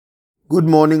Good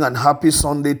morning and happy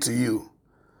Sunday to you.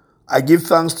 I give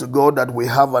thanks to God that we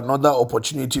have another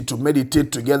opportunity to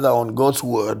meditate together on God's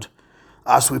Word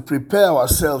as we prepare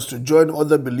ourselves to join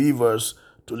other believers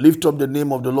to lift up the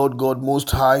name of the Lord God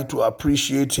Most High, to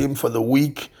appreciate Him for the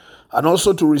week, and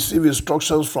also to receive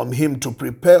instructions from Him to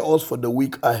prepare us for the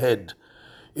week ahead.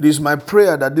 It is my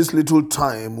prayer that this little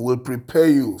time will prepare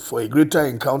you for a greater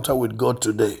encounter with God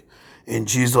today. In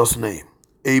Jesus' name,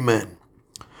 amen.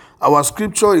 Our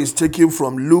scripture is taken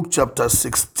from Luke chapter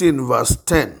 16, verse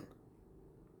 10.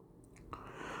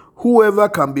 Whoever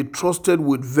can be trusted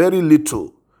with very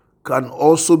little can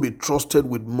also be trusted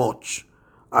with much,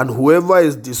 and whoever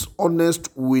is dishonest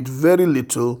with very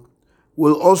little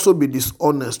will also be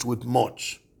dishonest with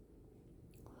much.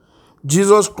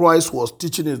 Jesus Christ was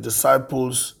teaching his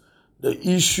disciples the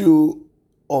issue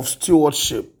of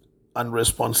stewardship and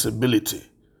responsibility.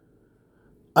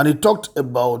 And he talked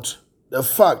about the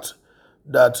fact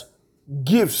that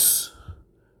gifts,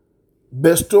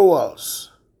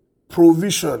 bestowals,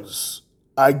 provisions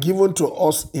are given to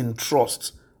us in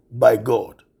trust by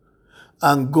God.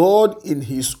 And God, in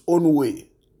his own way,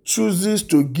 chooses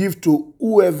to give to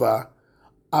whoever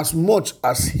as much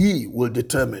as he will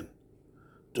determine.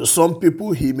 To some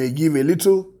people, he may give a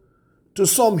little. To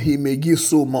some, he may give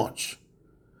so much.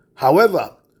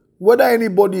 However, whether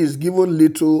anybody is given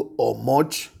little or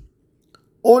much,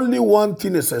 only one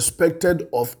thing is expected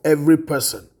of every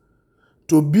person: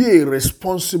 to be a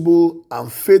responsible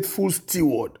and faithful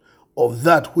steward of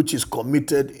that which is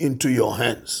committed into your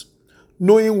hands,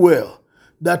 knowing well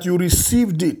that you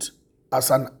received it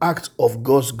as an act of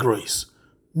God's grace,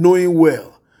 knowing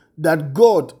well that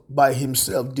God by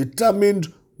himself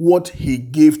determined what he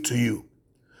gave to you.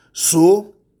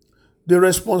 So, the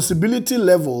responsibility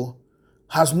level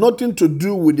has nothing to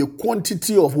do with the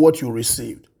quantity of what you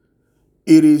received.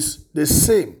 It is the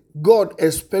same. God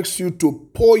expects you to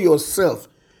pour yourself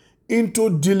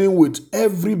into dealing with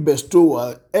every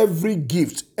bestowal, every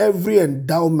gift, every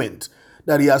endowment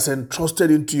that he has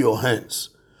entrusted into your hands.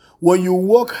 When you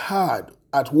work hard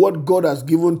at what God has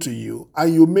given to you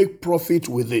and you make profit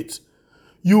with it,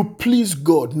 you please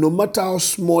God no matter how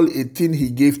small a thing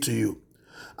he gave to you.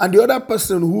 And the other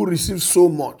person who receives so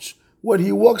much, when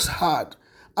he works hard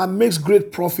and makes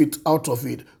great profit out of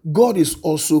it, God is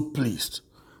also pleased.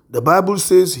 The Bible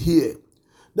says here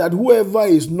that whoever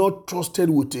is not trusted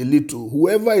with a little,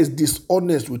 whoever is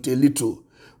dishonest with a little,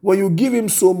 when you give him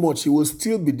so much, he will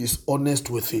still be dishonest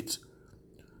with it.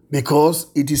 Because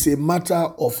it is a matter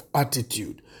of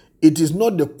attitude. It is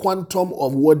not the quantum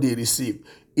of what they receive.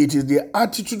 It is the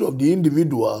attitude of the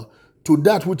individual to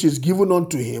that which is given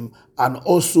unto him, and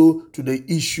also to the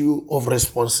issue of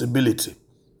responsibility.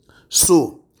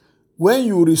 So, when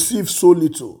you receive so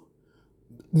little,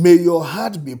 may your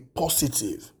heart be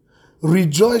positive.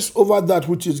 Rejoice over that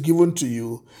which is given to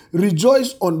you.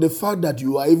 Rejoice on the fact that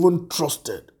you are even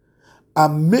trusted.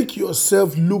 And make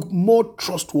yourself look more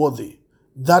trustworthy.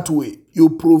 That way, you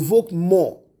provoke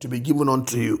more to be given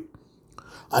unto you.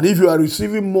 And if you are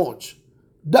receiving much,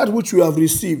 that which you have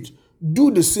received,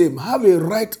 do the same. Have a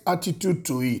right attitude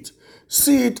to it.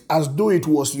 See it as though it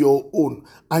was your own,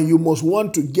 and you must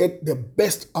want to get the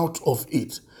best out of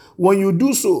it. When you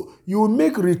do so, you will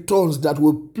make returns that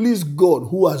will please God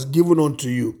who has given unto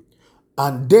you,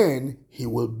 and then he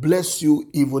will bless you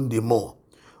even the more.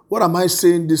 What am I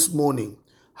saying this morning?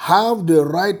 Have the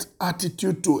right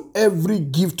attitude to every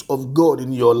gift of God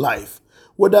in your life,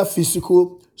 whether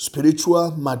physical,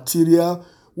 spiritual, material,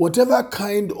 whatever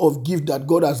kind of gift that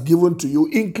God has given to you,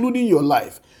 including your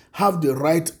life. Have the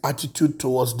right attitude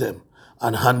towards them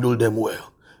and handle them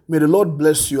well. May the Lord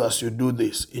bless you as you do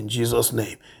this in Jesus'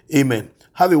 name. Amen.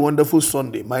 Have a wonderful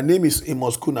Sunday. My name is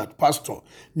Amos Kunat, pastor,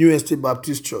 New Estate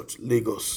Baptist Church, Lagos.